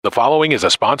The following is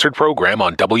a sponsored program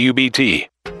on WBT.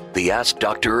 The Ask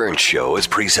Dr. Ernst Show is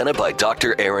presented by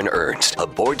Dr. Aaron Ernst, a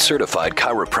board-certified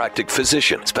chiropractic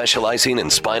physician specializing in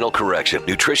spinal correction,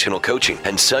 nutritional coaching,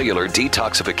 and cellular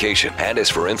detoxification, and is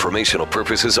for informational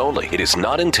purposes only. It is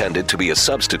not intended to be a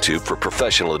substitute for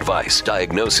professional advice,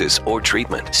 diagnosis, or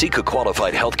treatment. Seek a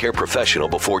qualified healthcare professional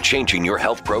before changing your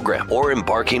health program or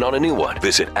embarking on a new one.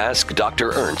 Visit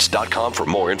AskDrErnst.com for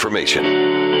more information.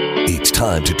 It's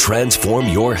time to transform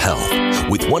your health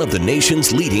with one of the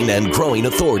nation's leading and growing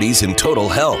authorities in total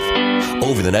health.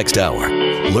 Over the next hour,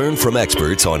 learn from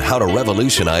experts on how to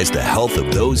revolutionize the health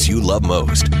of those you love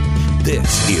most.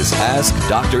 This is Ask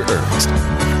Dr. Ernst.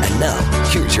 And now,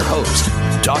 here's your host,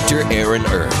 Dr. Aaron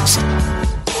Ernst.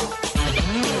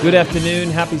 Good afternoon.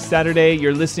 Happy Saturday.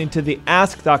 You're listening to the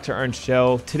Ask Dr. Ernst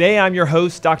Show. Today, I'm your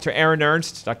host, Dr. Aaron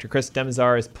Ernst. Dr. Chris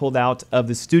Demazar is pulled out of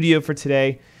the studio for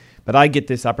today, but I get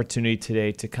this opportunity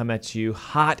today to come at you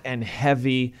hot and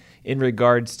heavy in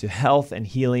regards to health and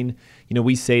healing. You know,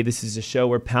 we say this is a show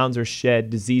where pounds are shed,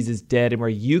 disease is dead, and where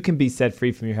you can be set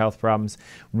free from your health problems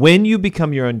when you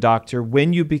become your own doctor,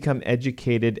 when you become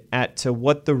educated as to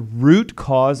what the root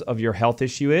cause of your health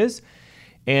issue is.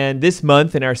 And this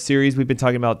month in our series, we've been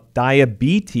talking about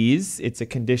diabetes. It's a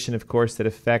condition, of course, that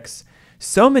affects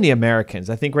so many Americans.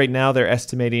 I think right now they're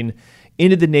estimating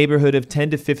into the neighborhood of 10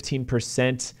 to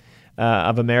 15%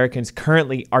 of Americans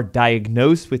currently are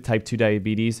diagnosed with type 2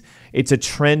 diabetes. It's a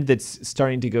trend that's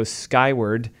starting to go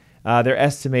skyward. They're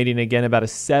estimating, again, about a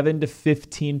 7 to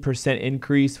 15%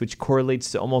 increase, which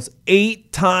correlates to almost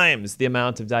 8 times the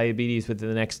amount of diabetes within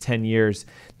the next 10 years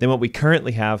than what we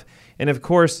currently have. And of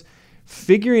course,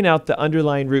 figuring out the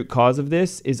underlying root cause of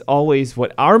this is always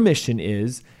what our mission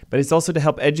is, but it's also to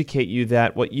help educate you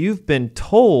that what you've been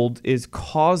told is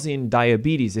causing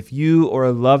diabetes, if you or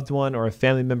a loved one or a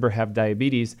family member have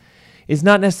diabetes, is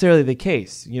not necessarily the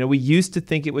case. You know, we used to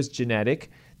think it was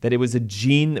genetic, that it was a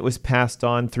gene that was passed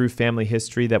on through family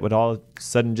history that would all of a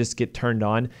sudden just get turned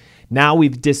on. Now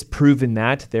we've disproven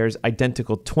that. There's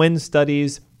identical twin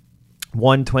studies.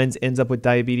 One twin ends up with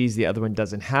diabetes, the other one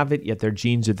doesn't have it, yet their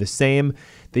genes are the same.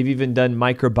 They've even done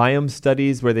microbiome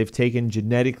studies where they've taken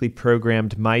genetically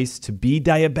programmed mice to be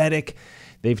diabetic.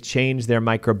 They've changed their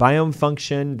microbiome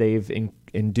function. They've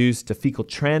induced a fecal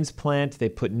transplant. They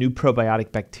put new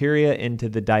probiotic bacteria into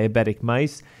the diabetic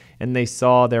mice, and they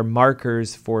saw their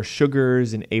markers for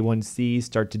sugars and A1C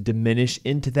start to diminish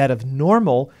into that of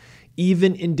normal,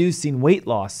 even inducing weight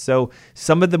loss. So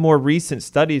some of the more recent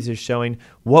studies are showing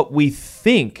what we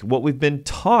think, what we've been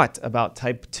taught about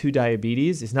type 2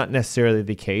 diabetes is not necessarily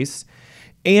the case.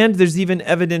 And there's even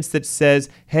evidence that says,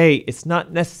 hey, it's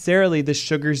not necessarily the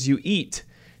sugars you eat.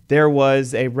 There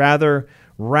was a rather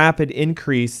rapid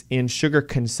increase in sugar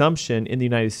consumption in the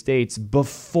United States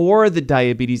before the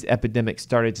diabetes epidemic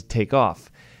started to take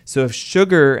off. So if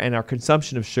sugar and our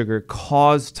consumption of sugar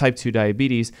caused type 2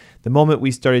 diabetes, the moment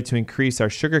we started to increase our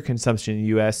sugar consumption in the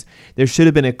U.S., there should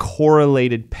have been a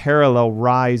correlated parallel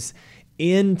rise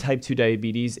in type 2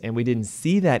 diabetes, and we didn't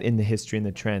see that in the history and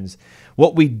the trends.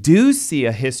 What we do see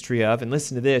a history of, and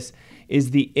listen to this, is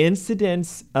the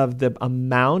incidence of the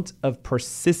amount of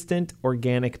persistent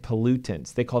organic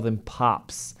pollutants. They call them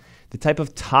POPs, the type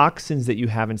of toxins that you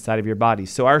have inside of your body.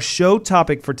 So our show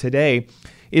topic for today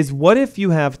is, what if you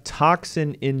have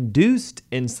toxin-induced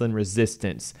insulin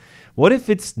resistance? What if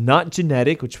it's not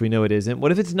genetic, which we know it isn't?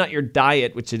 What if it's not your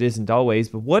diet, which it isn't always?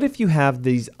 But what if you have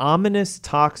these ominous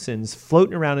toxins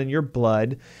floating around in your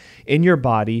blood, in your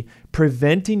body,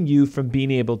 preventing you from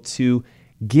being able to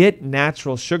get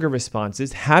natural sugar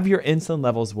responses, have your insulin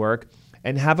levels work,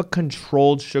 and have a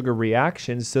controlled sugar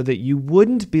reaction so that you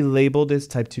wouldn't be labeled as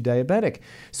type 2 diabetic.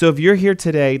 So if you're here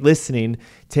today listening,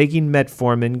 taking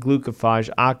metformin,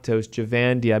 glucophage, Octos,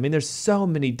 Javandia, I mean, there's so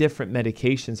many different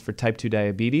medications for type 2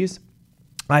 diabetes.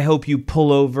 I hope you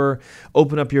pull over,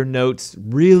 open up your notes,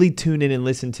 really tune in and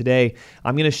listen today.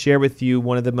 I'm going to share with you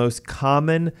one of the most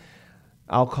common,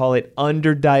 I'll call it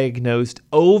underdiagnosed,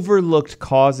 overlooked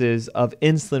causes of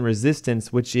insulin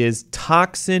resistance, which is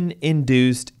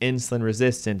toxin-induced insulin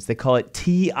resistance. They call it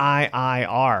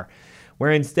TIIR,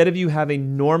 where instead of you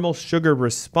having normal sugar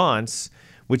response,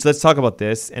 which let's talk about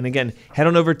this. And again, head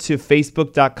on over to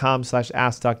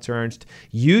facebook.com/AskDrErnst,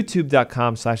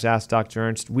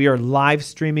 youtube.com/AskDrErnst. We are live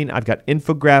streaming. I've got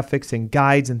infographics and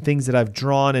guides and things that I've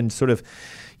drawn and sort of,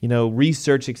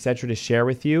 research, etc., to share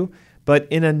with you. But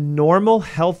in a normal,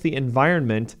 healthy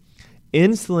environment,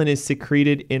 Insulin is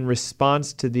secreted in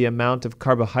response to the amount of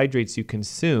carbohydrates you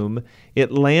consume.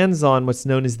 It lands on what's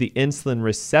known as the insulin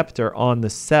receptor on the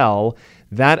cell.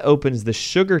 That opens the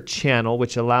sugar channel,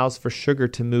 which allows for sugar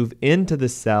to move into the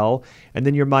cell. And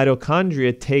then your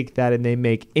mitochondria take that and they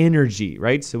make energy,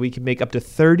 right? So we can make up to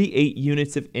 38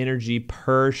 units of energy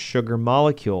per sugar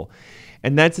molecule.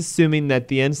 And that's assuming that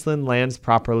the insulin lands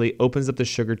properly, opens up the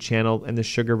sugar channel, and the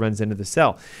sugar runs into the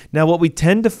cell. Now, what we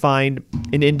tend to find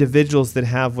in individuals that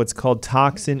have what's called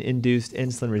toxin-induced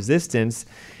insulin resistance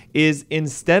is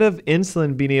instead of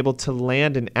insulin being able to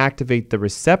land and activate the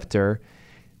receptor,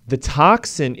 the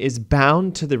toxin is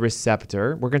bound to the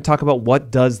receptor. We're going to talk about what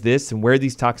does this and where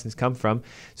these toxins come from.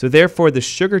 So therefore, the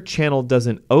sugar channel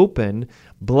doesn't open.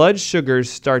 Blood sugars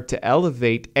start to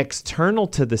elevate external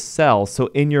to the cell, so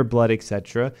in your blood,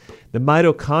 etc. The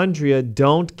mitochondria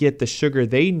don't get the sugar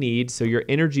they need, so your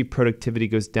energy productivity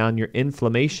goes down, your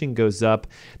inflammation goes up.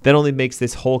 That only makes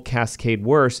this whole cascade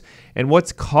worse. And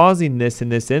what's causing this in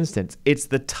this instance? It's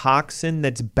the toxin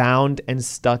that's bound and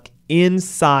stuck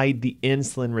inside the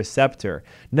insulin receptor.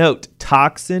 Note,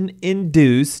 toxin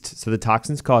induced, so the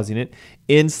toxin's causing it.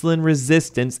 Insulin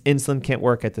resistance, insulin can't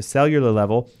work at the cellular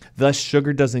level, thus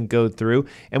sugar doesn't go through.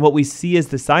 And what we see as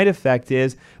the side effect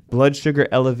is blood sugar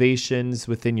elevations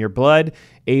within your blood,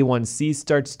 A1C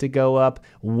starts to go up,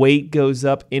 weight goes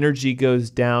up, energy goes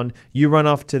down. You run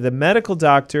off to the medical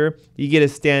doctor, you get a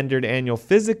standard annual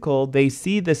physical, they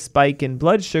see the spike in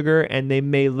blood sugar and they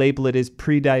may label it as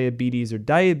prediabetes or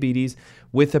diabetes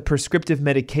with a prescriptive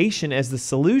medication as the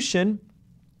solution,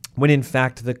 when in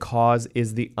fact the cause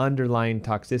is the underlying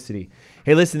toxicity.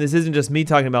 Hey, listen, this isn't just me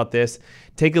talking about this.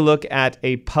 Take a look at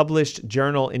a published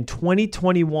journal in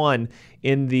 2021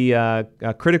 in the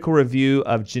Critical Review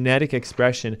of Genetic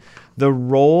Expression, the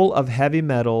role of heavy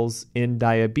metals in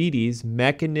diabetes,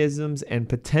 mechanisms, and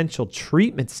potential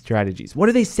treatment strategies. What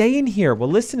are they saying here? Well,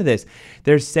 listen to this.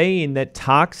 They're saying that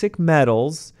toxic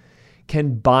metals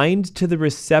can bind to the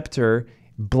receptor,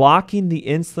 blocking the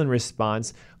insulin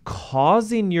response,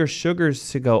 causing your sugars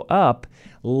to go up,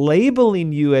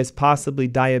 labeling you as possibly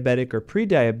diabetic or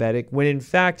pre-diabetic, when in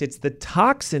fact it's the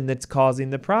toxin that's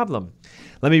causing the problem.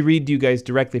 Let me read to you guys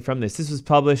directly from this. This was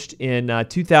published in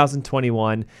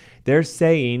 2021. They're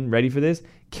saying, ready for this?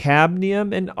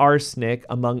 Cadmium and arsenic,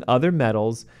 among other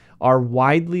metals, are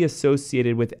widely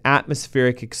associated with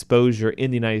atmospheric exposure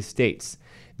in the United States.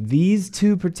 These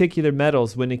two particular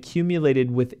metals, when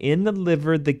accumulated within the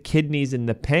liver, the kidneys, and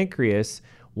the pancreas,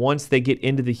 once they get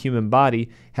into the human body,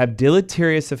 have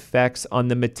deleterious effects on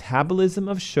the metabolism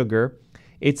of sugar,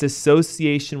 its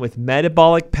association with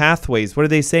metabolic pathways. What are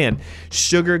they saying?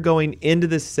 Sugar going into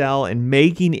the cell and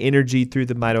making energy through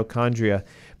the mitochondria.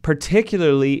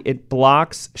 Particularly, it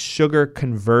blocks sugar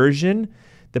conversion,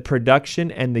 the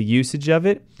production and the usage of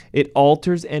it. It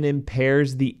alters and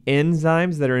impairs the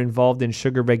enzymes that are involved in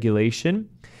sugar regulation,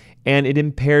 and it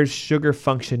impairs sugar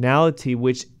functionality,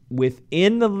 which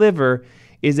within the liver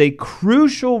is a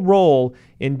crucial role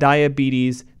in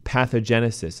diabetes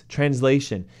pathogenesis.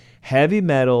 Translation: heavy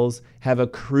metals have a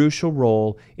crucial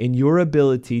role in your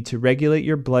ability to regulate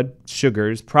your blood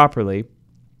sugars properly.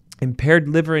 Impaired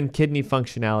liver and kidney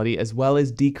functionality, as well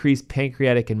as decreased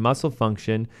pancreatic and muscle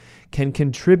function, can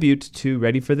contribute to,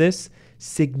 ready for this,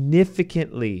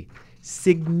 significantly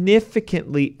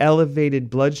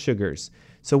elevated blood sugars.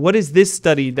 So what is this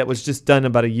study that was just done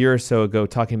about a year or so ago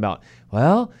talking about?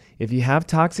 Well, if you have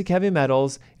toxic heavy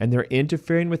metals and they're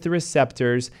interfering with the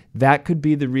receptors, that could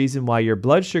be the reason why your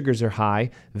blood sugars are high.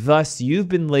 Thus, you've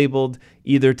been labeled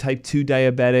either type 2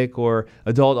 diabetic or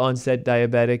adult onset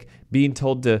diabetic, being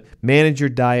told to manage your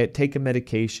diet, take a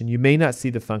medication. You may not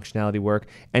see the functionality work,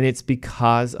 and it's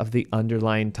because of the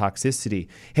underlying toxicity.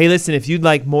 Hey, listen, if you'd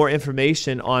like more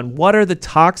information on what are the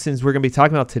toxins we're going to be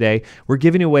talking about today, we're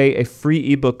giving away a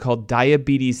free ebook called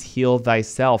Diabetes Heal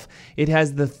Thyself. It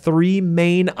has the three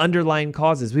main underlying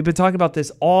causes. We've been talking about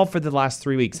this all for the last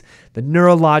 3 weeks: the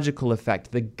neurological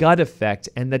effect, the gut effect,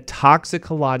 and the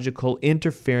toxicological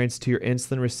interference to your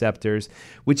insulin receptors,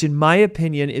 which in my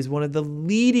opinion is one of the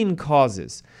leading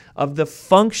causes of the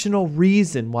functional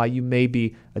reason why you may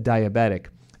be a diabetic.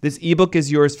 This ebook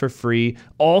is yours for free.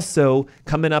 Also,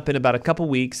 coming up in about a couple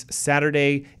weeks,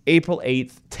 Saturday, April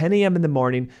 8th, 10 a.m. in the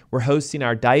morning, we're hosting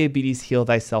our Diabetes Heal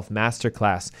Thyself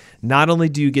Masterclass. Not only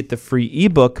do you get the free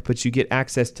ebook, but you get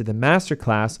access to the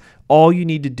masterclass. All you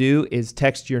need to do is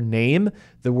text your name,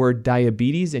 the word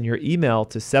diabetes, and your email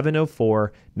to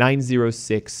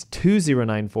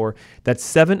 704-906-2094.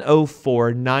 That's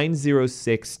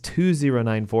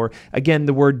 704-906-2094. Again,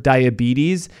 the word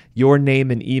diabetes, your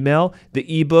name and email.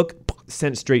 The ebook,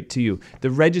 sent straight to you. The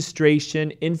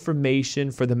registration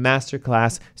information for the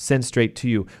masterclass sent straight to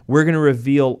you. We're going to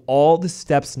reveal all the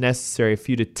steps necessary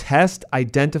for you to test,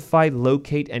 identify,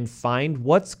 locate, and find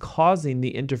what's causing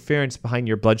the interference behind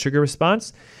your blood sugar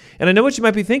response. And I know what you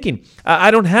might be thinking.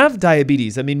 I don't have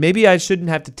diabetes. I mean, maybe I shouldn't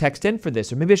have to text in for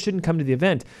this, or maybe I shouldn't come to the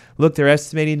event. Look, they're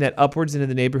estimating that upwards into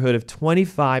the neighborhood of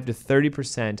 25 to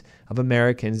 30% of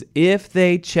Americans, if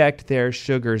they checked their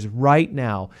sugars right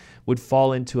now, would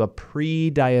fall into a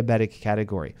pre-diabetic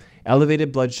category.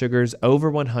 Elevated blood sugars over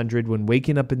 100 when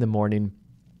waking up in the morning,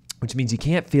 which means you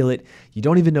can't feel it. You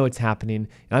don't even know it's happening. And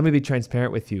I'm going to be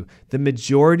transparent with you. The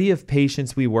majority of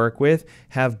patients we work with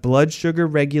have blood sugar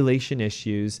regulation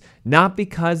issues, not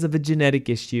because of a genetic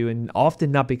issue and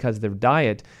often not because of their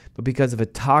diet, but because of a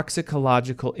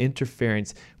toxicological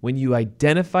interference. When you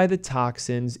identify the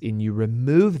toxins and you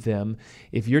remove them,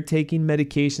 if you're taking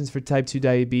medications for type 2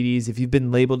 diabetes, if you've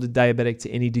been labeled a diabetic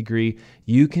to any degree,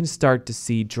 you can start to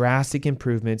see drastic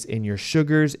improvements in your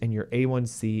sugars and your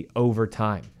A1C over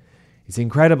time. It's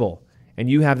incredible, and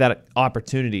you have that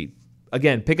opportunity.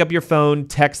 Again, pick up your phone,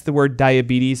 text the word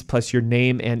diabetes plus your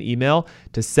name and email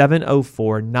to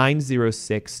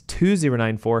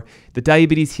 704-906-2094. The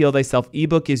Diabetes Heal Thyself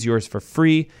ebook is yours for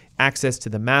free. Access to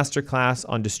the masterclass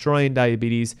on destroying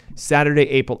diabetes, Saturday,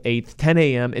 April 8th, 10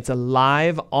 a.m. It's a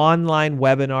live online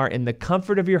webinar in the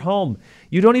comfort of your home.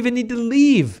 You don't even need to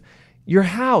leave your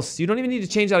house. You don't even need to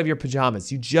change out of your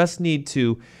pajamas. You just need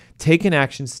to take an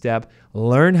action step,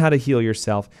 learn how to heal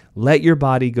yourself, let your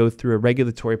body go through a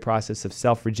regulatory process of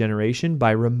self-regeneration by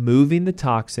removing the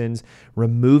toxins,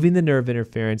 removing the nerve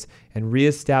interference, and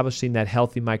reestablishing that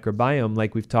healthy microbiome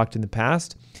like we've talked in the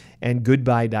past. And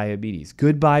goodbye diabetes.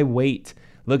 Goodbye weight.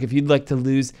 Look, if you'd like to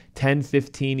lose 10,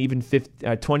 15, even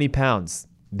 20 pounds,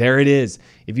 there it is.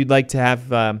 If you'd like to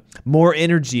have more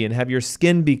energy and have your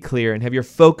skin be clear and have your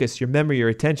focus, your memory, your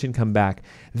attention come back,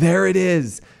 there it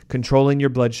is. Controlling your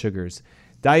blood sugars.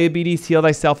 Diabetes Heal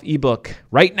Thyself ebook.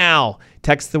 Right now,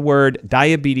 text the word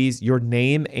diabetes, your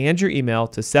name, and your email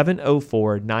to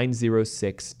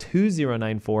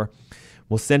 704-906-2094.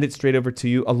 We'll send it straight over to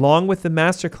you, along with the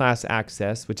masterclass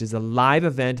access, which is a live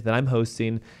event that I'm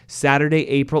hosting Saturday,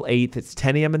 April 8th. It's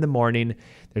 10 a.m. in the morning.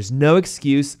 There's no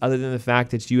excuse other than the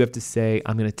fact that you have to say,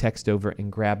 I'm going to text over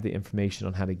and grab the information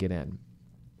on how to get in.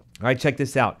 All right, check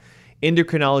this out.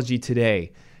 Endocrinology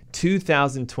Today,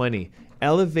 2020.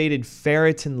 Elevated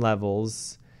ferritin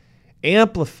levels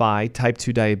amplify type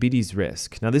 2 diabetes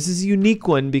risk. Now, this is a unique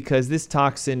one because this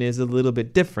toxin is a little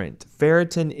bit different.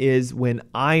 Ferritin is when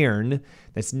iron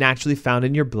that's naturally found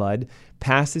in your blood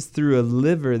passes through a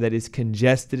liver that is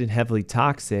congested and heavily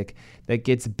toxic, that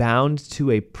gets bound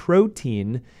to a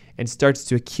protein and starts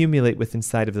to accumulate within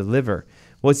inside of the liver.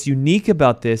 What's unique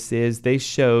about this is they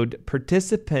showed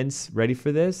participants, ready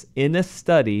for this, in a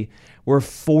study were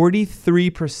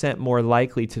 43% more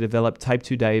likely to develop type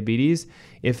 2 diabetes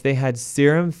if they had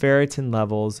serum ferritin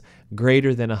levels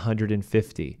greater than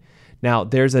 150. Now,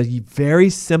 there's a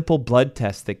very simple blood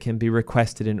test that can be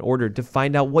requested and ordered to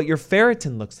find out what your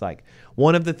ferritin looks like.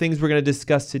 One of the things we're going to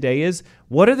discuss today is,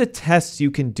 what are the tests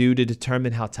you can do to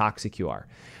determine how toxic you are?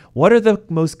 What are the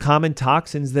most common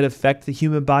toxins that affect the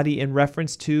human body in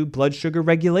reference to blood sugar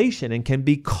regulation and can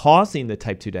be causing the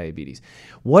type 2 diabetes?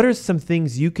 What are some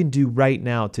things you can do right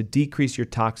now to decrease your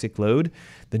toxic load,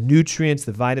 the nutrients,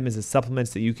 the vitamins, the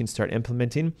supplements that you can start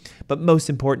implementing? But most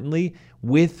importantly,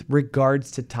 with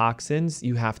regards to toxins,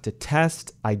 you have to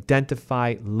test,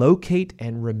 identify, locate,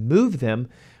 and remove them,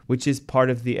 which is part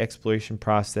of the exploration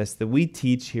process that we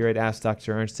teach here at Ask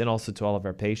Dr. Ernst and also to all of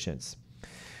our patients.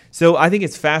 So I think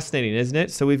it's fascinating, isn't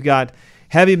it? So we've got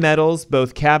heavy metals,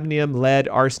 both cadmium, lead,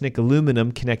 arsenic,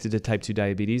 aluminum, connected to type 2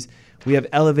 diabetes. We have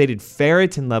elevated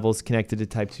ferritin levels connected to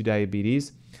type 2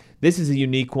 diabetes. This is a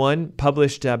unique one,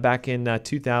 published back in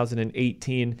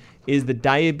 2018, is the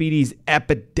diabetes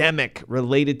epidemic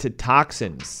related to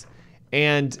toxins.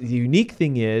 And the unique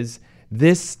thing is,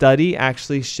 this study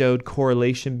actually showed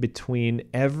correlation between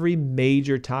every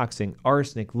major toxin: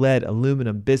 arsenic, lead,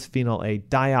 aluminum, bisphenol A,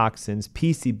 dioxins,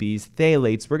 PCBs,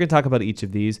 phthalates. We're going to talk about each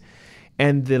of these.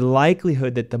 And the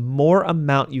likelihood that the more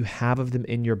amount you have of them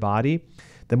in your body,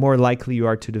 the more likely you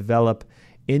are to develop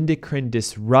endocrine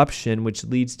disruption, which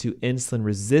leads to insulin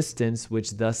resistance,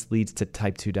 which thus leads to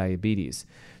type 2 diabetes.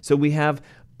 So we have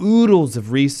oodles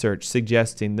of research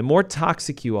suggesting the more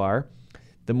toxic you are,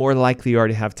 the more likely you are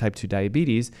to have type 2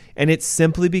 diabetes. And it's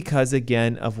simply because,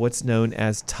 again, of what's known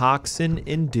as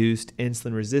toxin-induced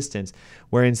insulin resistance,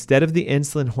 where instead of the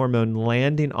insulin hormone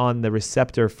landing on the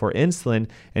receptor for insulin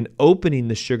and opening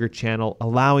the sugar channel,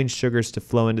 allowing sugars to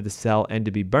flow into the cell and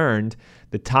to be burned,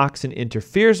 the toxin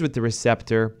interferes with the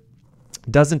receptor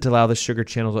doesn't allow the sugar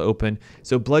channel to open.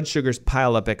 So blood sugars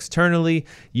pile up externally.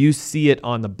 You see it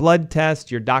on the blood test.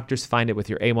 Your doctors find it with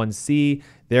your A1C.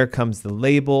 There comes the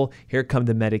label. Here come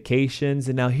the medications.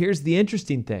 And now here's the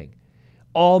interesting thing.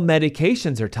 All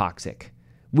medications are toxic.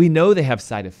 We know they have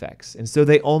side effects. And so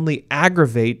they only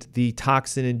aggravate the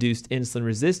toxin-induced insulin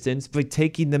resistance by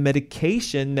taking the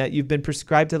medication that you've been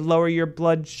prescribed to lower your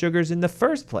blood sugars in the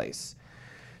first place.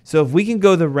 So if we can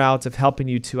go the route of helping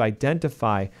you to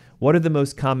identify what are the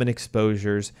most common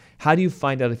exposures, how do you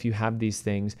find out if you have these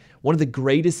things? One of the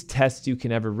greatest tests you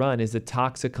can ever run is a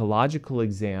toxicological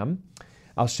exam.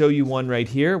 I'll show you one right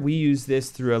here. We use this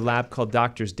through a lab called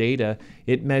Doctor's Data.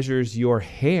 It measures your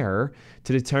hair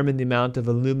to determine the amount of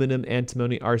aluminum,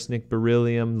 antimony, arsenic,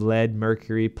 beryllium, lead,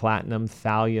 mercury, platinum,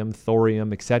 thallium,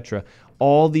 thorium, etc.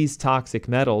 All these toxic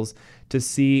metals to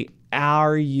see,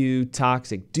 are you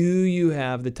toxic? Do you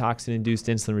have the toxin-induced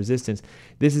insulin resistance?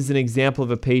 This is an example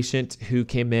of a patient who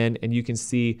came in, and you can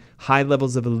see high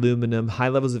levels of aluminum, high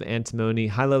levels of antimony,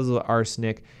 high levels of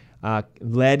arsenic,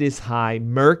 lead is high,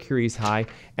 mercury is high,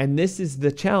 and this is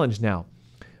the challenge now.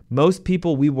 Most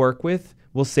people we work with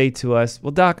will say to us,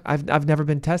 well, doc, I've never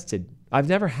been tested. I've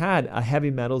never had a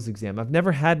heavy metals exam. I've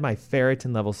never had my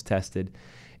ferritin levels tested.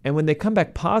 And when they come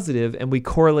back positive and we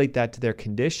correlate that to their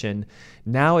condition,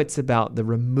 now it's about the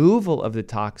removal of the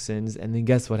toxins, and then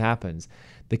guess what happens?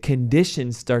 The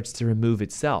condition starts to remove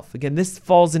itself. Again, this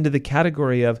falls into the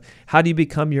category of how do you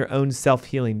become your own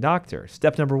self-healing doctor?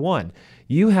 Step number one,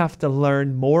 you have to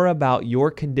learn more about your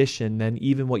condition than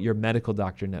even what your medical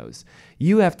doctor knows.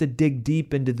 You have to dig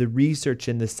deep into the research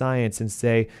and the science and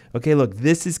say, okay, look,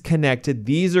 this is connected.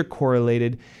 These are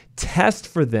correlated. Test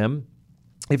for them.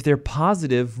 If they're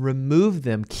positive, remove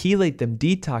them, chelate them,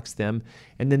 detox them.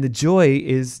 And then the joy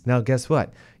is, now guess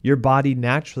what? Your body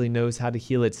naturally knows how to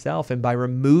heal itself. And by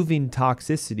removing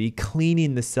toxicity,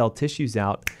 cleaning the cell tissues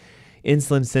out,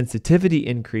 insulin sensitivity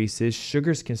increases,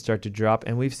 sugars can start to drop,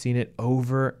 and we've seen it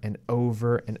over and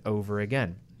over and over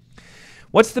again.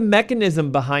 What's the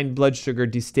mechanism behind blood sugar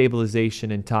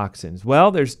destabilization and toxins?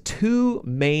 Well, there's two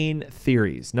main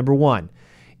theories. Number one,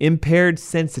 impaired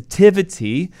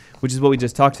sensitivity, which is what we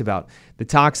just talked about. The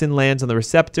toxin lands on the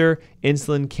receptor,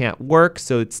 insulin can't work,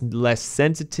 so it's less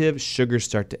sensitive, sugars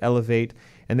start to elevate.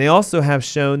 And they also have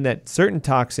shown that certain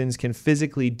toxins can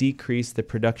physically decrease the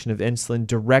production of insulin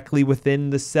directly within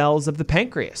the cells of the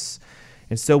pancreas.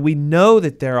 And so we know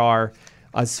that there are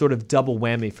a sort of double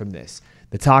whammy from this.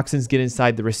 The toxins get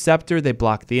inside the receptor, they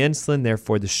block the insulin,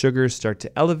 therefore the sugars start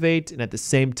to elevate, and at the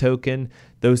same token,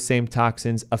 those same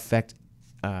toxins affect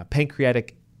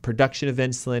pancreatic production of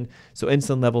insulin, so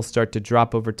insulin levels start to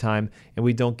drop over time, and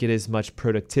we don't get as much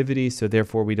productivity, so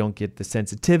therefore we don't get the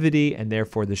sensitivity, and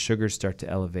therefore the sugars start to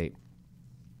elevate.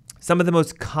 Some of the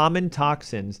most common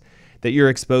toxins that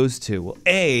you're exposed to, well,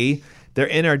 they're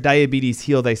in our Diabetes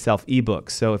Heal Thyself ebook.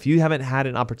 So if you haven't had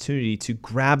an opportunity to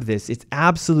grab this, it's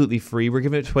absolutely free. We're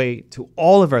giving it away to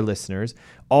all of our listeners.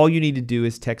 All you need to do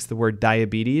is text the word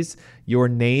diabetes, your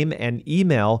name, and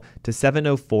email to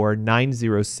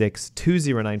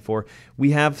 704-906-2094.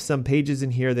 We have some pages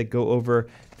in here that go over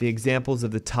the examples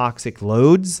of the toxic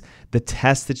loads, the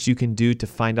tests that you can do to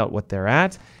find out what they're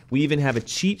at. We even have a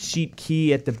cheat sheet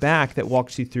key at the back that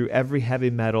walks you through every heavy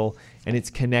metal and its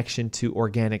connection to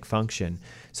organic function.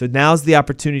 So now's the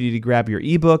opportunity to grab your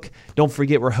ebook. Don't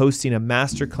forget, we're hosting a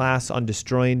masterclass on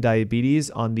destroying diabetes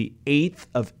on the 8th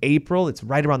of April. It's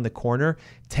right around the corner,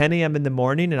 10 a.m. in the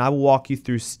morning, and I will walk you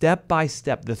through step by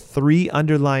step the three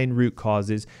underlying root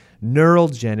causes: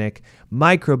 neurogenic,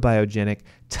 microbiogenic,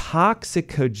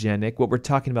 toxicogenic, what we're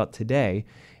talking about today.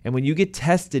 And when you get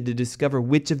tested to discover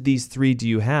which of these three do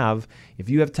you have, if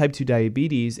you have type 2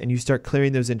 diabetes and you start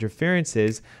clearing those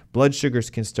interferences, blood sugars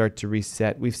can start to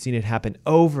reset. We've seen it happen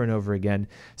over and over again.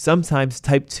 Sometimes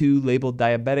type 2 labeled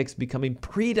diabetics becoming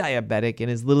pre-diabetic in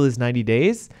as little as 90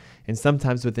 days, and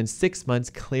sometimes within 6 months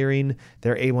clearing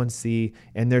their A1C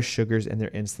and their sugars and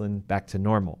their insulin back to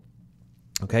normal.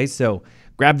 Okay, so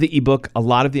grab the ebook. A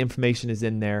lot of the information is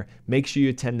in there. Make sure you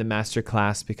attend the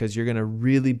masterclass because you're going to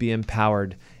really be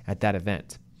empowered at that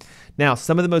event. Now,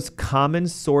 some of the most common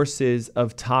sources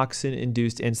of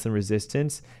toxin-induced insulin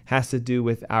resistance has to do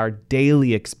with our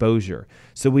daily exposure.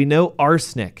 So we know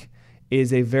arsenic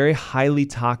is a very highly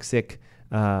toxic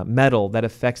metal that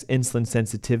affects insulin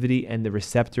sensitivity and the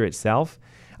receptor itself.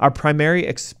 Our primary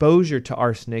exposure to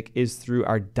arsenic is through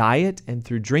our diet and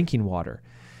through drinking water.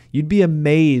 You'd be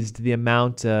amazed the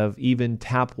amount of even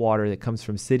tap water that comes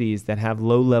from cities that have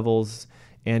low levels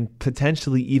and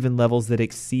potentially even levels that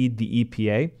exceed the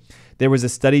EPA. There was a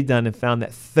study done and found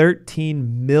that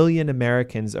 13 million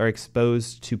Americans are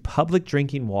exposed to public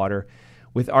drinking water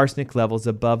with arsenic levels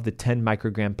above the 10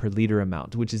 microgram per liter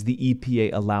amount, which is the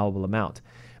EPA allowable amount.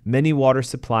 Many water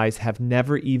supplies have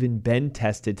never even been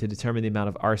tested to determine the amount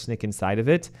of arsenic inside of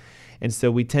it. And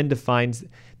so we tend to find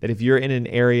that if you're in an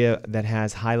area that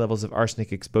has high levels of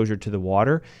arsenic exposure to the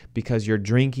water, because you're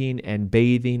drinking and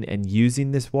bathing and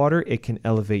using this water, it can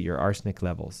elevate your arsenic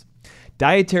levels.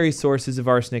 Dietary sources of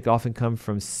arsenic often come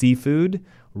from seafood,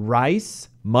 rice,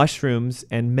 mushrooms,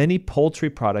 and many poultry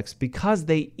products because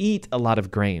they eat a lot of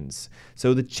grains.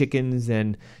 So the chickens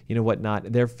and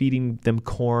whatnot, they're feeding them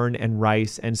corn and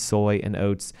rice and soy and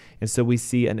oats. And so we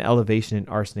see an elevation in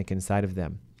arsenic inside of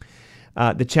them.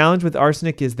 The challenge with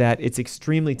arsenic is that it's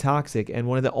extremely toxic, and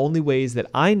one of the only ways that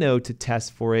I know to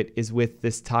test for it is with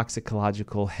this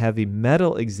toxicological heavy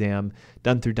metal exam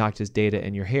done through doctor's data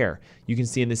in your hair. You can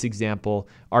see in this example,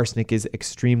 arsenic is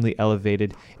extremely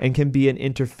elevated and can be an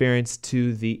interference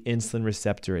to the insulin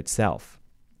receptor itself.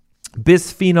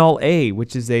 Bisphenol A,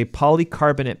 which is a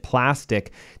polycarbonate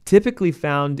plastic typically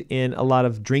found in a lot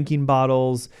of drinking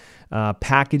bottles,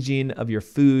 packaging of your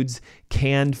foods,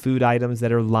 canned food items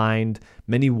that are lined,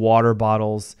 many water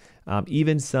bottles,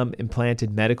 even some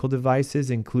implanted medical devices,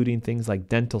 including things like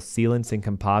dental sealants and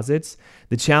composites.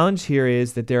 The challenge here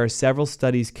is that there are several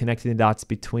studies connecting the dots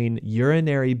between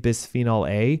urinary bisphenol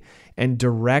A and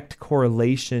direct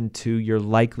correlation to your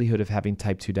likelihood of having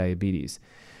type 2 diabetes.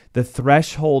 The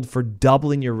threshold for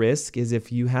doubling your risk is if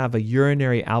you have a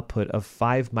urinary output of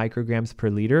 5 micrograms per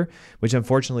liter, which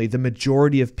unfortunately the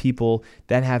majority of people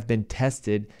that have been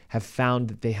tested have found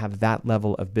that they have that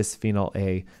level of bisphenol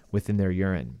A within their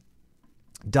urine.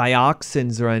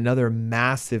 Dioxins are another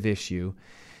massive issue.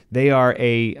 They are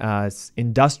a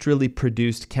industrially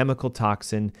produced chemical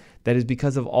toxin that is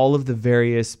because of all of the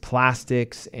various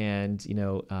plastics and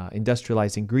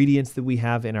industrialized ingredients that we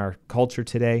have in our culture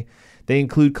today. They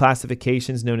include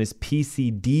classifications known as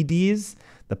PCDDs,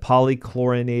 the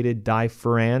polychlorinated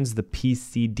difurans, the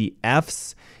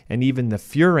PCDFs, and even the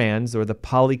furans, or the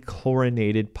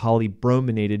polychlorinated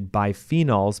polybrominated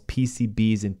bipheноls,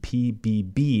 PCBs and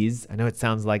PBBs. I know it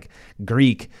sounds like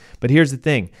Greek, but here's the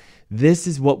thing. This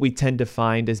is what we tend to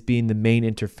find as being the main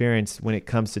interference when it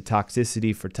comes to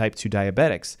toxicity for type 2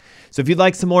 diabetics. So if you'd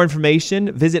like some more information,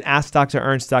 visit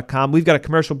AskDrErnst.com. We've got a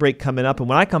commercial break coming up. And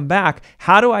when I come back,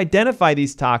 how to identify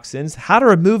these toxins, how to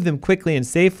remove them quickly and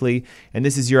safely. And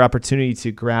this is your opportunity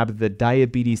to grab the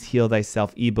Diabetes Heal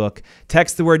Thyself ebook.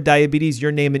 Text the word diabetes,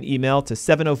 your name and email to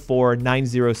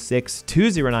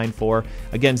 704-906-2094.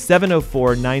 Again,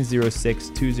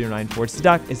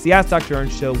 704-906-2094. It's the Ask Dr.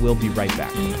 Ernst Show. We'll be right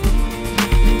back.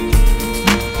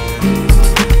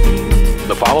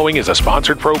 The following is a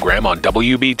sponsored program on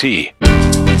WBT.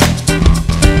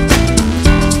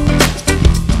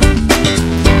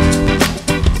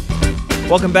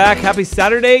 Welcome back. Happy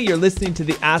Saturday. You're listening to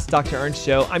the Ask Dr. Ernst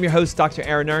Show. I'm your host, Dr.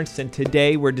 Aaron Ernst, and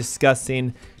today we're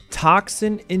discussing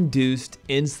toxin-induced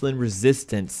insulin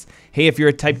resistance. Hey, if you're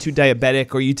a type 2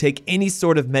 diabetic or you take any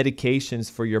sort of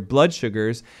medications for your blood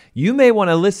sugars, you may want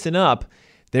to listen up.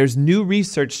 There's new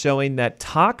research showing that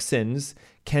toxins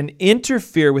can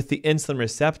interfere with the insulin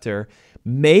receptor,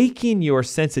 making your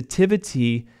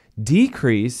sensitivity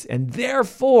decrease and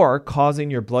therefore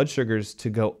causing your blood sugars to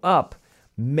go up,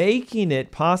 making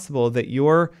it possible that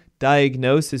your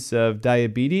diagnosis of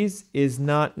diabetes is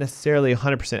not necessarily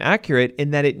 100% accurate in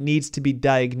that it needs to be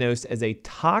diagnosed as a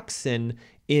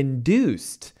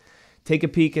toxin-induced. Take a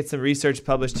peek at some research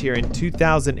published here in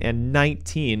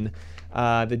 2019.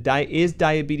 Is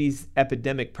diabetes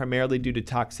epidemic primarily due to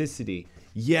toxicity?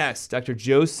 Yes, Dr.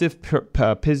 Joseph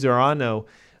Pizzorano,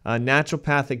 a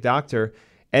naturopathic doctor,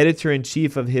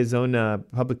 editor-in-chief of his own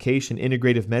publication,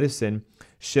 Integrative Medicine,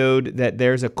 showed that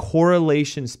there's a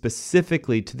correlation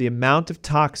specifically to the amount of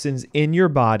toxins in your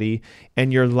body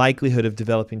and your likelihood of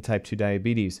developing type 2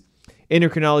 diabetes.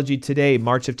 Endocrinology Today,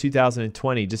 March of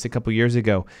 2020, just a couple years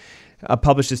ago,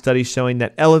 published a study showing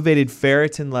that elevated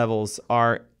ferritin levels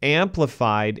are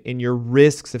amplified in your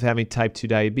risks of having type 2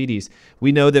 diabetes.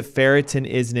 We know that ferritin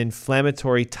is an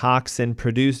inflammatory toxin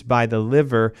produced by the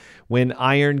liver when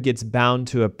iron gets bound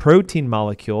to a protein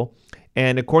molecule.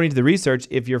 And according to the research,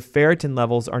 if your ferritin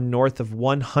levels are north of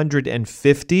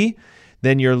 150,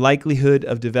 then your likelihood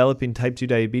of developing type 2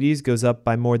 diabetes goes up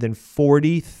by more than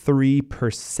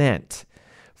 43%.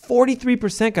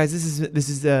 43%, guys, this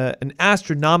is an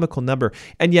astronomical number.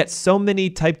 And yet so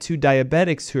many type 2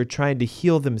 diabetics who are trying to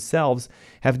heal themselves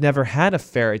have never had a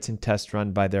ferritin test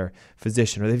run by their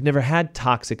physician, or they've never had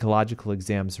toxicological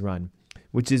exams run.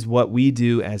 which is what we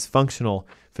do as functional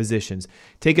physicians.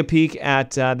 Take a peek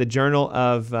at the Journal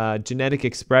of Genetic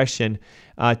Expression,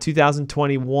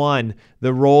 2021,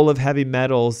 the role of heavy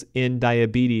metals in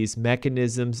diabetes,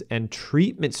 mechanisms and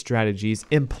treatment strategies,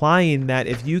 implying that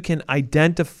if you can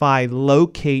identify,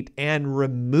 locate, and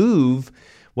remove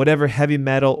whatever heavy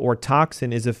metal or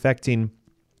toxin is affecting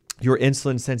your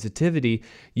insulin sensitivity,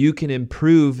 you can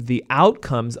improve the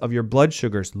outcomes of your blood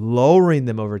sugars, lowering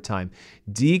them over time,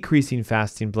 decreasing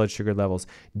fasting blood sugar levels,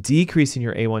 decreasing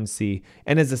your A1C,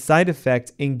 and as a side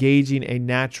effect, engaging a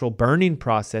natural burning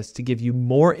process to give you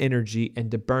more energy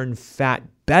and to burn fat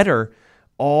better,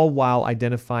 all while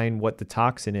identifying what the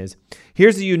toxin is.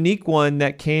 Here's a unique one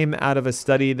that came out of a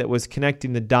study that was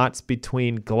connecting the dots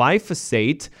between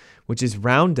glyphosate, which is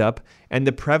Roundup, and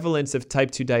the prevalence of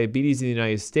type 2 diabetes in the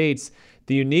United States.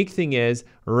 The unique thing is,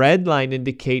 red line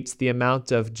indicates the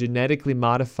amount of genetically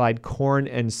modified corn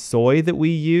and soy that we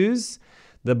use.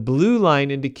 The blue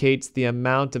line indicates the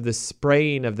amount of the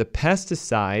spraying of the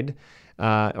pesticide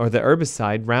or the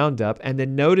herbicide, Roundup. And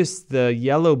then notice the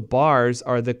yellow bars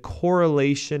are the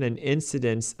correlation and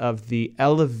incidence of the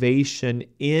elevation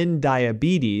in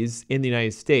diabetes in the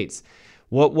United States.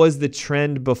 What was the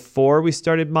trend before we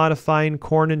started modifying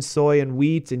corn and soy and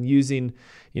wheat and using,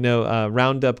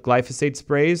 Roundup glyphosate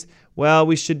sprays? Well,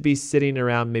 we should be sitting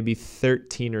around maybe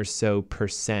 13 or so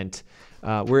 %.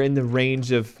 We're in the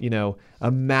range of,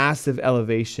 a massive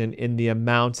elevation in the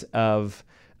amount of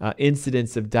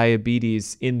incidence of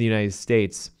diabetes in the United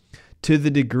States, to the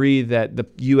degree that the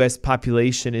U.S.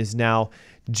 population is now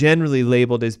generally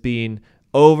labeled as being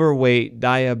overweight,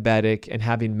 diabetic, and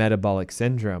having metabolic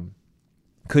syndrome.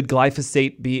 Could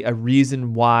glyphosate be a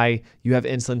reason why you have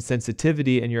insulin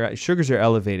sensitivity and your sugars are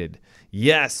elevated?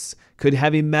 Yes. Could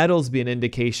heavy metals be an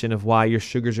indication of why your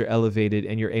sugars are elevated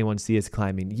and your A1C is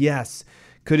climbing? Yes.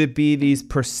 Could it be these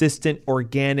persistent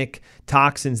organic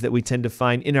toxins that we tend to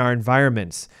find in our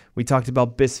environments? We talked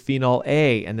about bisphenol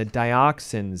A and the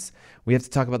dioxins. We have to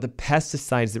talk about the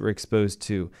pesticides that we're exposed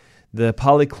to, the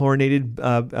polychlorinated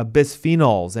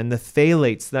bisphenols and the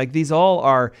phthalates. Like, these all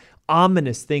are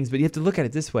ominous things, but you have to look at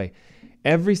it this way.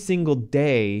 Every single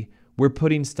day, we're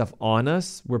putting stuff on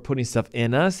us, we're putting stuff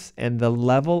in us, and the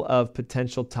level of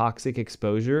potential toxic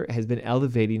exposure has been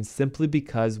elevating simply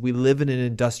because we live in an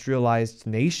industrialized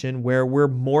nation where we're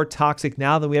more toxic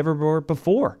now than we ever were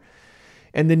before.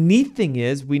 And the neat thing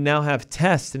is, we now have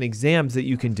tests and exams that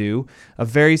you can do. A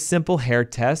very simple hair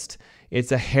test.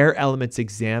 It's a hair elements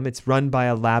exam. It's run by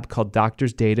a lab called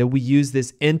Doctor's Data. We use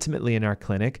this intimately in our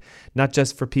clinic, not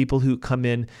just for people who come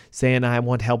in saying, I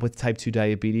want help with type 2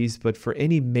 diabetes, but for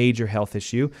any major health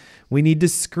issue. We need to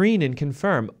screen and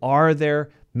confirm, are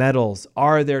there metals?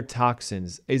 Are there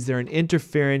toxins? Is there an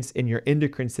interference in your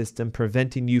endocrine system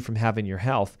preventing you from having your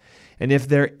health? And if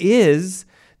there is,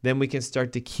 then we can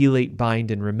start to chelate, bind,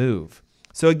 and remove.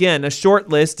 So again, a short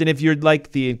list, and if you'd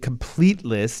like the complete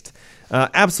list,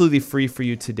 absolutely free for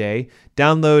you today.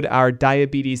 Download our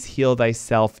Diabetes Heal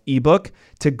Thyself ebook.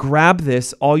 To grab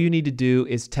this, all you need to do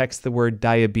is text the word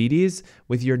diabetes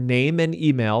with your name and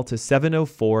email to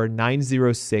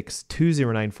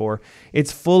 704-906-2094.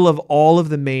 It's full of all of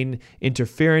the main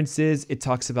interferences. It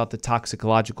talks about the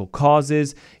toxicological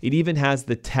causes. It even has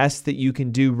the tests that you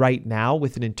can do right now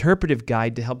with an interpretive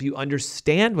guide to help you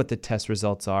understand what the test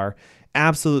results are.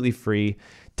 Absolutely free.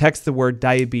 Text the word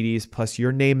diabetes plus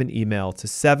your name and email to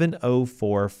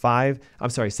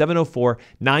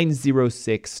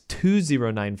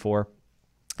 704-906-2094.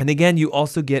 And again, you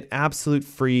also get absolute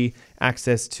free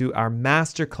access to our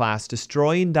masterclass,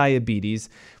 Destroying Diabetes,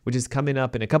 which is coming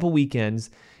up in a couple weekends.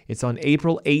 It's on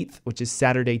April 8th, which is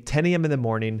Saturday, 10 a.m. in the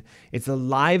morning. It's a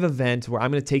live event where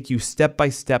I'm going to take you step by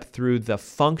step through the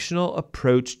functional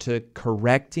approach to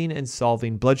correcting and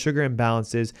solving blood sugar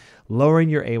imbalances, lowering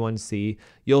your A1C.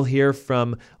 You'll hear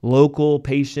from local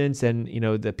patients and,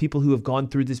 the people who have gone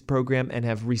through this program and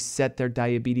have reset their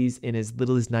diabetes in as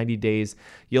little as 90 days.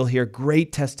 You'll hear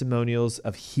great testimonials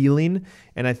of healing.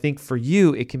 And I think for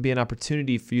you, it can be an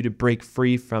opportunity for you to break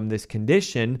free from this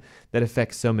condition that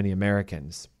affects so many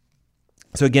Americans.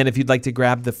 So again, if you'd like to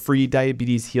grab the free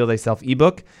Diabetes Heal Thyself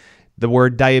ebook, the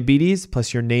word diabetes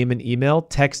plus your name and email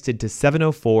texted to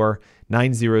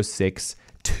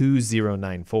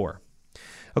 704-906-2094.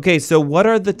 Okay, so what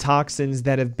are the toxins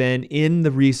that have been in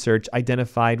the research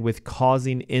identified with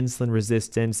causing insulin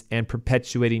resistance and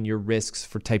perpetuating your risks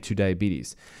for type 2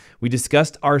 diabetes? We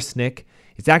discussed arsenic.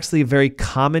 It's actually a very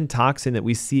common toxin that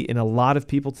we see in a lot of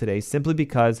people today simply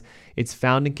because it's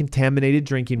found in contaminated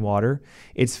drinking water.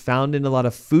 It's found in a lot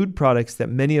of food products that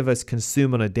many of us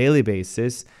consume on a daily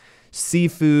basis.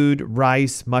 Seafood,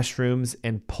 rice, mushrooms,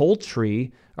 and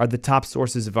poultry are the top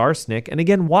sources of arsenic. And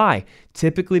again, why?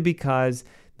 Typically because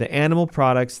the animal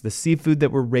products, the seafood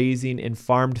that we're raising in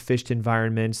farmed fished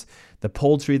environments, the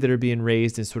poultry that are being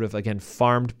raised in sort of, again,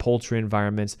 farmed poultry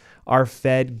environments are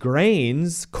fed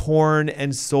grains, corn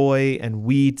and soy and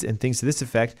wheat and things to this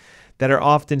effect that are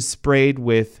often sprayed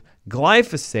with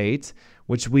glyphosate,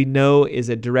 which we know is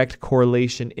a direct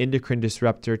correlation endocrine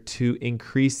disruptor to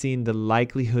increasing the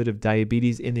likelihood of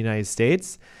diabetes in the United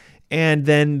States. And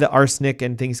then the arsenic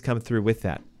and things come through with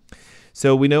that.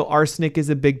 So we know arsenic is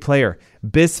a big player.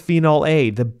 Bisphenol A,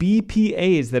 the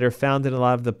BPAs that are found in a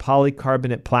lot of the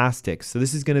polycarbonate plastics. So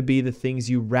this is going to be the things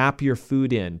you wrap your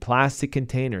food in, plastic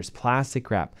containers,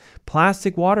 plastic wrap,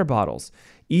 plastic water bottles,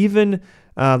 even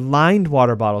lined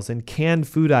water bottles and canned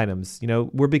food items.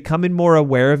 We're becoming more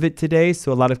aware of it today.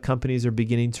 So a lot of companies are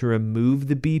beginning to remove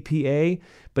the BPA,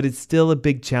 but it's still a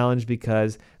big challenge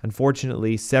because,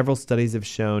 unfortunately, several studies have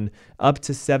shown up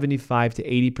to 75 to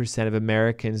 80% of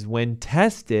Americans, when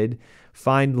tested,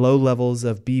 find low levels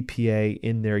of BPA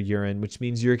in their urine, which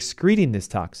means you're excreting this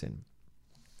toxin.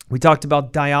 We talked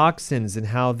about dioxins and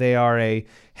how they are a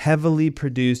heavily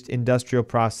produced industrial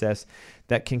process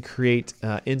that can create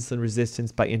insulin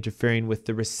resistance by interfering with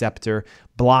the receptor,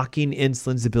 blocking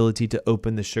insulin's ability to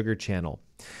open the sugar channel.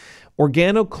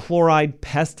 Organochloride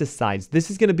pesticides.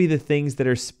 This is going to be the things that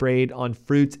are sprayed on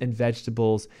fruits and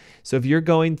vegetables. So if you're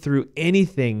going through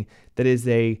anything that is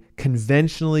a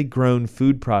conventionally grown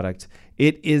food product,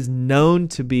 it is known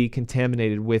to be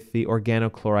contaminated with the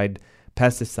organochloride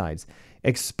pesticides.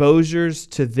 Exposures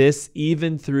to this,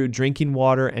 even through drinking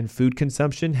water and food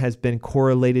consumption, has been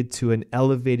correlated to an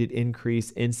elevated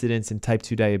increase incidence in type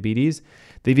 2 diabetes.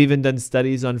 They've even done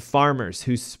studies on farmers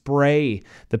who spray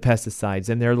the pesticides,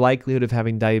 and their likelihood of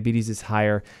having diabetes is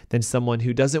higher than someone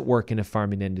who doesn't work in a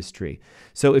farming industry.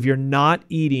 So if you're not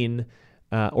eating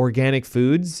organic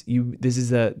foods, this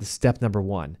is step number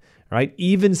one. Right?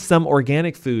 Even some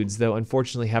organic foods, though,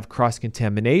 unfortunately have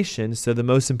cross-contamination. So the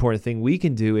most important thing we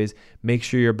can do is make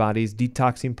sure your body's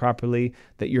detoxing properly,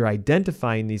 that you're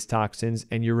identifying these toxins,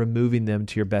 and you're removing them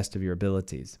to your best of your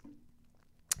abilities.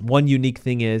 One unique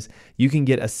thing is you can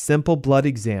get a simple blood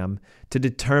exam to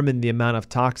determine the amount of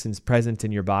toxins present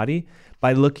in your body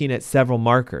by looking at several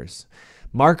markers.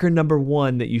 Marker number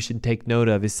one that you should take note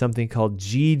of is something called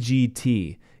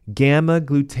GGT,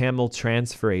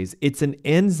 gamma-glutamyl-transferase. It's an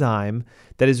enzyme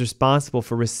that is responsible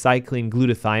for recycling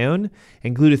glutathione,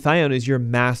 and glutathione is your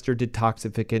master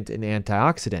detoxificant and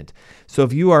antioxidant. So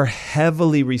if you are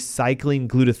heavily recycling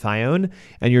glutathione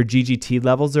and your GGT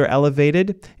levels are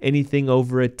elevated, anything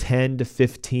over a 10 to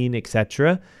 15,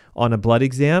 etc., on a blood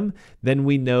exam, then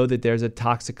we know that there's a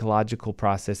toxicological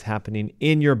process happening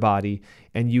in your body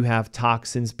and you have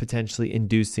toxins potentially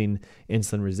inducing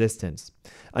insulin resistance.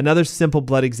 Another simple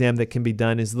blood exam that can be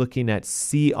done is looking at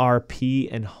CRP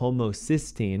and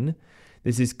homocysteine.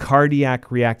 This is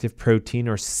cardiac reactive protein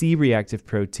or C-reactive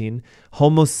protein.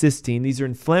 Homocysteine, these are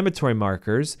inflammatory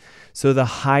markers. So the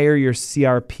higher your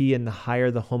CRP and the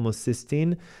higher the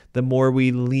homocysteine, the more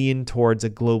we lean towards a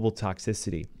global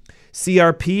toxicity.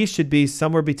 CRP should be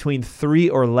somewhere between 3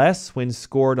 or less when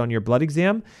scored on your blood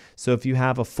exam. So if you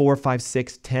have a 4, 5,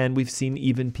 6, 10, we've seen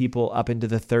even people up into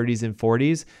the 30s and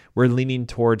 40s, we're leaning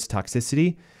towards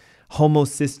toxicity.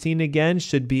 Homocysteine, again,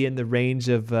 should be in the range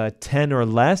of 10 or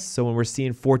less. So when we're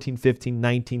seeing 14, 15,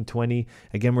 19, 20,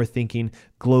 again, we're thinking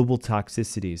global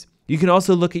toxicities. You can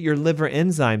also look at your liver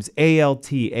enzymes,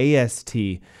 ALT,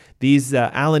 AST. These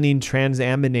alanine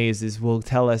transaminases will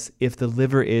tell us if the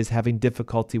liver is having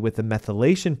difficulty with the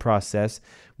methylation process,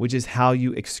 which is how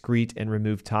you excrete and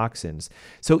remove toxins.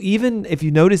 So even if you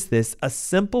notice this, a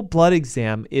simple blood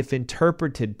exam, if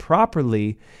interpreted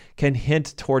properly, can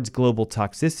hint towards global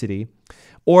toxicity.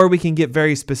 Or we can get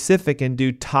very specific and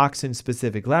do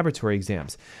toxin-specific laboratory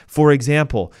exams. For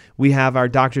example, we have our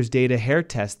doctor's data hair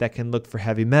test that can look for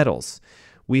heavy metals.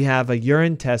 We have a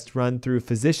urine test run through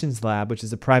Physicians Lab, which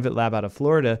is a private lab out of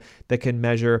Florida that can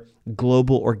measure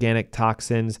global organic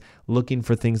toxins, looking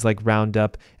for things like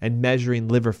Roundup and measuring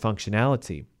liver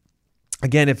functionality.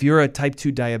 Again, if you're a type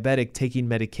 2 diabetic taking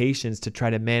medications to try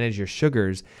to manage your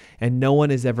sugars and no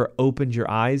one has ever opened your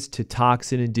eyes to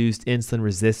toxin-induced insulin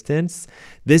resistance,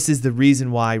 this is the reason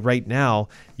why right now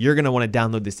you're going to want to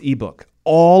download this ebook.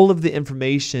 All of the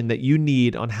information that you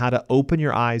need on how to open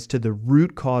your eyes to the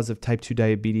root cause of type 2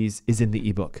 diabetes is in the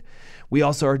ebook. We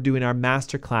also are doing our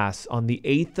masterclass on the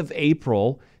 8th of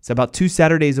April, So about 2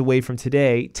 Saturdays away from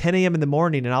today, 10 a.m. in the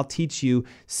morning, and I'll teach you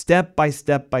step by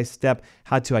step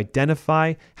how to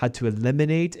identify, how to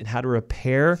eliminate, and how to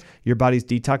repair your body's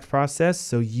detox process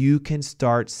so you can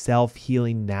start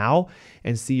self-healing now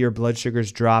and see your blood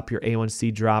sugars drop, your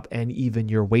A1C drop, and even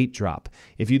your weight drop.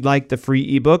 If you'd like the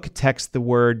free ebook, text the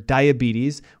word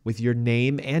diabetes with your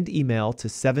name and email to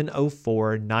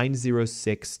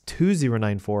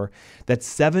 704-906-2094.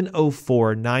 That's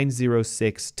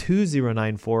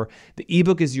 704-906-2094. The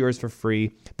ebook is yours for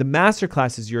free. The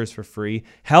masterclass is yours for free.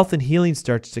 Health and healing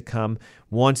starts to come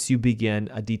once you begin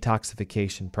a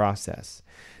detoxification process.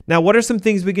 Now, what are some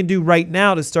things we can do right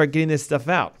now to start getting this stuff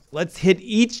out? Let's hit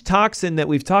each toxin that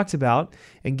we've talked about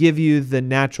and give you the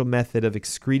natural method of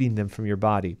excreting them from your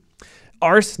body.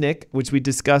 Arsenic, which we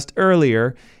discussed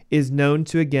earlier, is known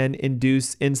to, again,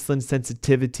 induce insulin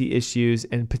sensitivity issues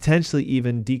and potentially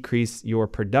even decrease your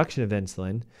production of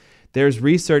insulin. There's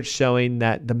research showing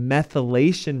that the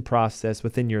methylation process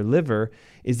within your liver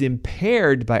is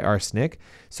impaired by arsenic.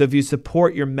 So if you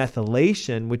support your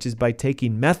methylation, which is by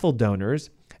taking methyl donors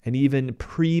and even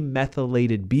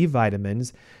pre-methylated B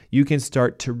vitamins, you can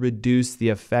start to reduce the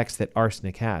effects that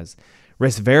arsenic has.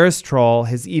 Resveratrol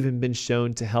has even been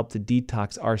shown to help to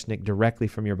detox arsenic directly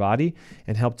from your body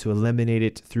and help to eliminate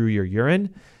it through your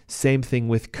urine. Same thing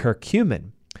with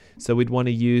curcumin. So we'd want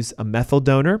to use a methyl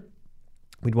donor.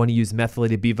 We'd want to use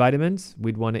methylated B vitamins.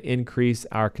 We'd want to increase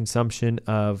our consumption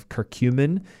of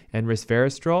curcumin and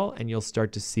resveratrol, and you'll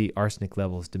start to see arsenic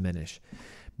levels diminish.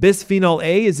 Bisphenol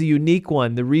A is a unique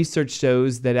one. The research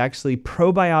shows that actually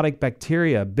probiotic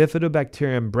bacteria,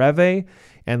 Bifidobacterium breve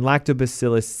and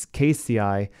Lactobacillus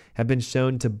casei, have been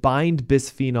shown to bind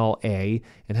bisphenol A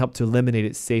and help to eliminate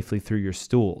it safely through your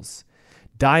stools.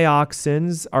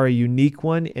 Dioxins are a unique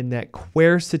one in that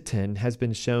quercetin has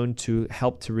been shown to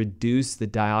help to reduce the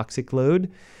dioxic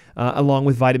load along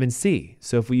with vitamin C.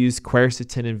 So if we use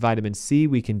quercetin and vitamin C,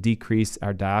 we can decrease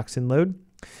our dioxin load.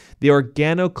 The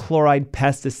organochloride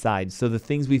pesticides, so the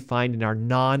things we find in our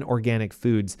non-organic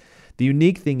foods. The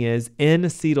unique thing is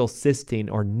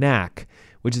N-acetylcysteine, or NAC,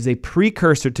 which is a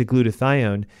precursor to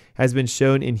glutathione, has been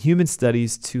shown in human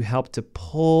studies to help to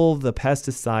pull the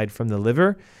pesticide from the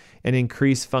liver and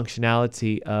increase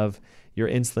functionality of your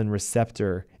insulin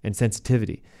receptor and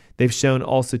sensitivity. They've shown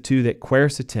also, too, that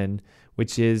quercetin,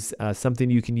 which is something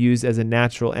you can use as a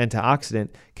natural antioxidant,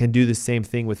 can do the same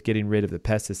thing with getting rid of the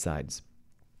pesticides.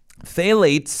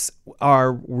 Phthalates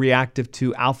are reactive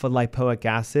to alpha-lipoic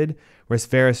acid,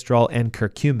 resveratrol, and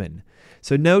curcumin.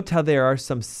 So note how there are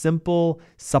some simple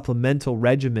supplemental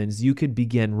regimens you could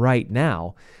begin right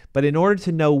now. But in order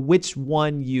to know which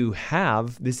one you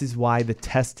have, this is why the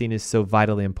testing is so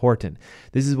vitally important.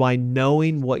 This is why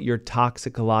knowing what your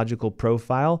toxicological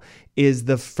profile is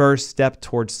the first step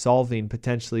towards solving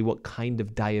potentially what kind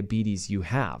of diabetes you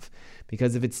have.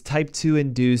 Because if it's type 2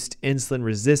 induced insulin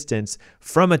resistance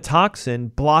from a toxin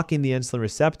blocking the insulin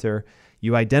receptor,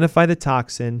 you identify the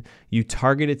toxin, you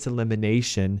target its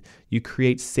elimination, you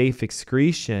create safe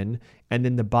excretion, and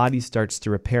then the body starts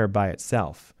to repair by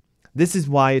itself. This is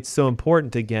why it's so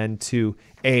important, again, to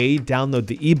A, download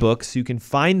the ebook so you can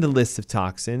find the list of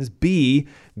toxins, B,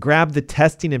 grab the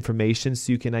testing information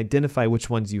so you can identify which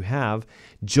ones you have.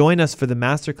 Join us for the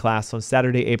masterclass on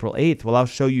Saturday, April 8th. Well, I'll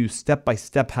show you step by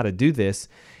step how to do this,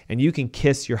 and you can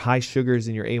kiss your high sugars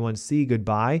and your A1C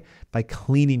goodbye by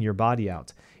cleaning your body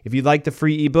out. If you'd like the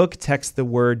free ebook, text the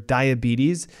word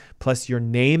diabetes plus your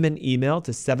name and email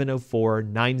to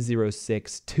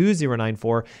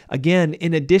 704-906-2094. Again,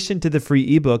 in addition to the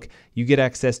free ebook, you get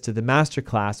access to the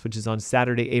masterclass, which is on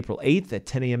Saturday, April 8th at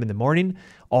 10 a.m. in the morning.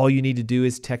 All you need to do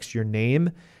is text your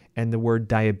name and the word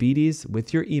diabetes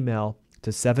with your email to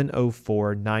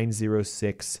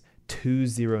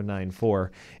 704-906-2094.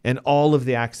 And all of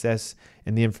the access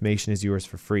and the information is yours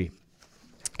for free.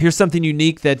 Here's something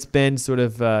unique that's been sort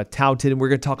of touted, and we're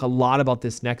going to talk a lot about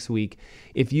this next week.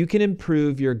 If you can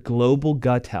improve your global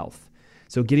gut health,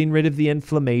 so getting rid of the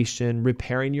inflammation,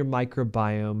 repairing your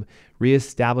microbiome,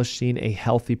 reestablishing a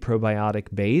healthy probiotic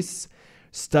base,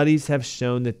 studies have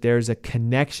shown that there's a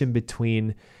connection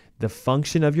between the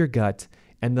function of your gut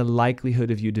and the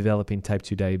likelihood of you developing type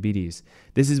 2 diabetes.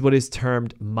 This is what is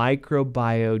termed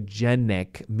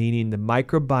microbiogenic, meaning the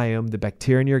microbiome, the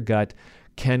bacteria in your gut,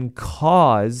 can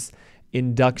cause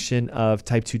induction of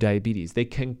type 2 diabetes. They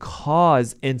can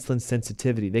cause insulin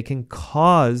sensitivity. They can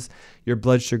cause your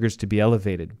blood sugars to be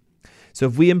elevated. So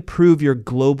if we improve your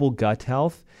global gut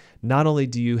health, not only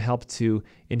do you help to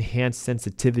enhance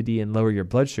sensitivity and lower your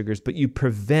blood sugars, but you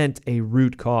prevent a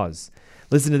root cause.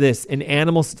 Listen to this. In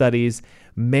animal studies,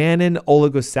 Mannan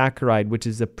oligosaccharide, which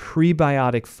is a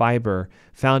prebiotic fiber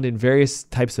found in various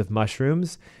types of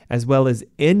mushrooms, as well as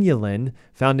inulin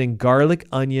found in garlic,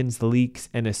 onions, leeks,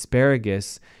 and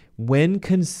asparagus, when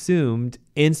consumed,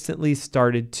 instantly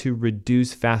started to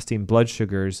reduce fasting blood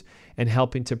sugars and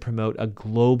helping to promote a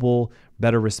global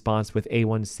better response with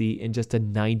A1C in just a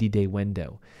 90-day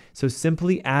window. So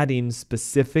simply adding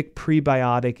specific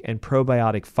prebiotic and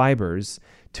probiotic fibers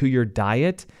to your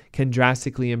diet can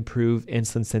drastically improve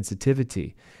insulin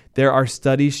sensitivity. There are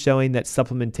studies showing that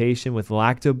supplementation with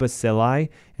lactobacilli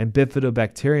and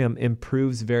bifidobacterium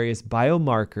improves various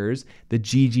biomarkers, the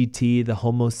GGT, the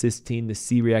homocysteine, the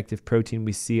C-reactive protein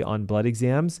we see on blood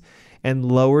exams, and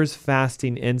lowers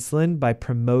fasting insulin by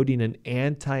promoting an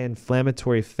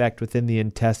anti-inflammatory effect within the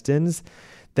intestines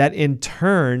that in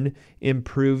turn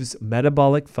improves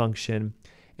metabolic function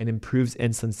and improves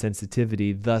insulin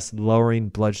sensitivity, thus lowering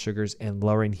blood sugars and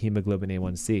lowering hemoglobin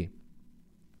A1C.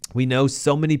 We know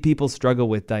so many people struggle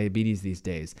with diabetes these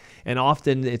days, and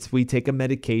often we take a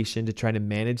medication to try to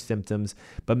manage symptoms,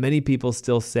 but many people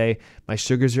still say, my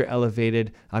sugars are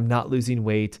elevated, I'm not losing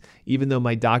weight, even though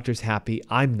my doctor's happy,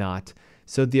 I'm not.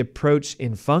 So the approach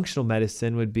in functional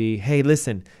medicine would be, hey,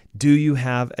 listen, do you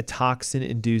have a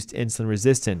toxin-induced insulin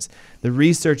resistance? The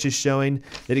research is showing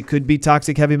that it could be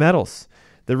toxic heavy metals.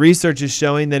 The research is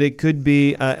showing that it could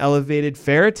be elevated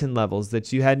ferritin levels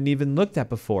that you hadn't even looked at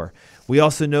before. We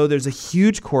also know there's a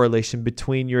huge correlation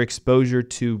between your exposure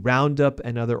to Roundup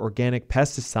and other organic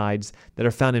pesticides that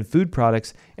are found in food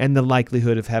products and the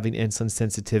likelihood of having insulin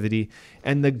sensitivity.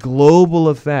 And the global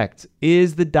effect,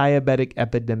 is the diabetic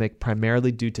epidemic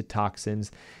primarily due to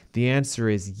toxins? The answer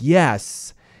is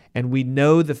yes. And we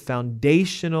know the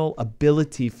foundational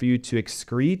ability for you to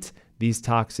excrete these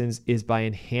toxins is by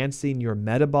enhancing your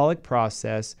metabolic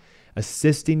process,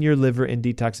 assisting your liver in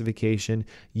detoxification,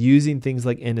 using things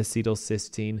like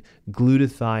N-acetylcysteine,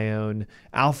 glutathione,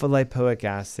 alpha-lipoic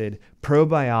acid,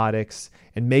 probiotics,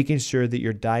 and making sure that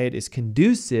your diet is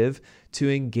conducive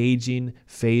to engaging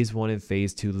phase 1 and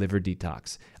phase 2 liver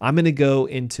detox. I'm going to go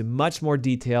into much more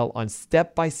detail on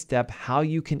step-by-step how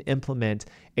you can implement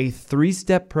a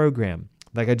 3-step program.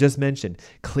 Like I just mentioned,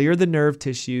 clear the nerve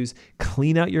tissues,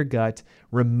 clean out your gut,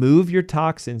 remove your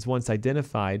toxins once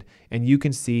identified, and you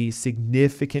can see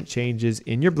significant changes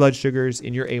in your blood sugars,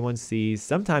 in your A1Cs,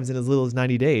 sometimes in as little as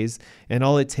 90 days. And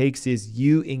all it takes is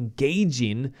you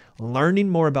engaging, learning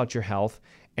more about your health,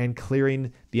 and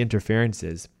clearing the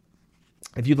interferences.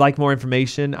 If you'd like more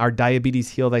information, our Diabetes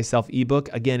Heal Thyself ebook,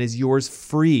 again, is yours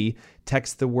free.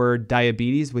 Text the word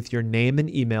diabetes with your name and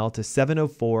email to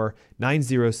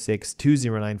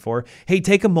 704-906-2094. Hey,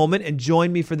 take a moment and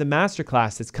join me for the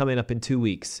masterclass that's coming up in 2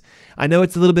 weeks. I know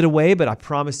it's a little bit away, but I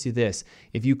promise you this.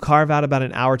 If you carve out about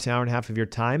an hour to hour and a half of your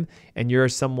time and you're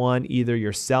someone, either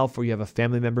yourself or you have a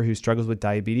family member who struggles with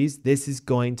diabetes, this is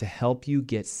going to help you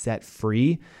get set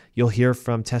free. You'll hear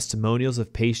from testimonials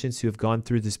of patients who have gone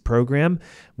through this program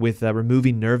with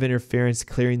removing nerve interference,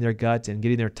 clearing their gut, and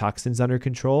getting their toxins under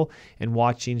control, and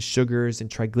watching sugars and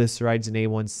triglycerides and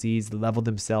A1Cs level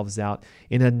themselves out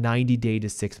in a 90-day to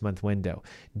 6-month window.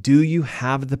 Do you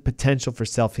have the potential for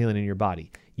self-healing in your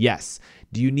body? Yes.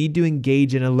 Do you need to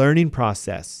engage in a learning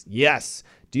process? Yes.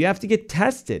 Do you have to get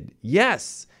tested?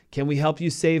 Yes. Can we help you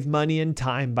save money and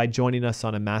time by joining us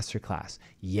on a masterclass?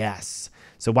 Yes.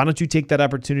 So why don't you take that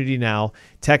opportunity now?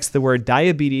 Text the word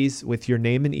diabetes with your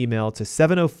name and email to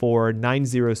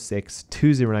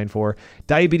 704-906-2094.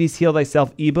 Diabetes Heal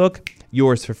Thyself ebook,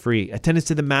 yours for free. Attendance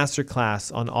to the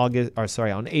masterclass on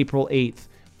April 8th,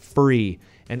 free.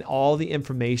 And all the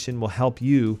information will help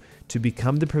you to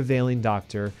become the prevailing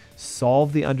doctor,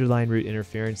 solve the underlying root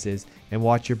interferences, and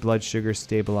watch your blood sugar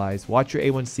stabilize, watch your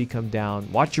A1C come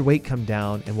down, watch your weight come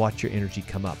down, and watch your energy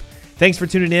come up. Thanks for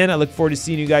tuning in. I look forward to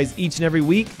seeing you guys each and every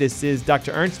week. This is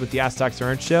Dr. Ernst with the Ask Dr.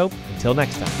 Ernst Show. Until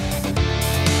next time.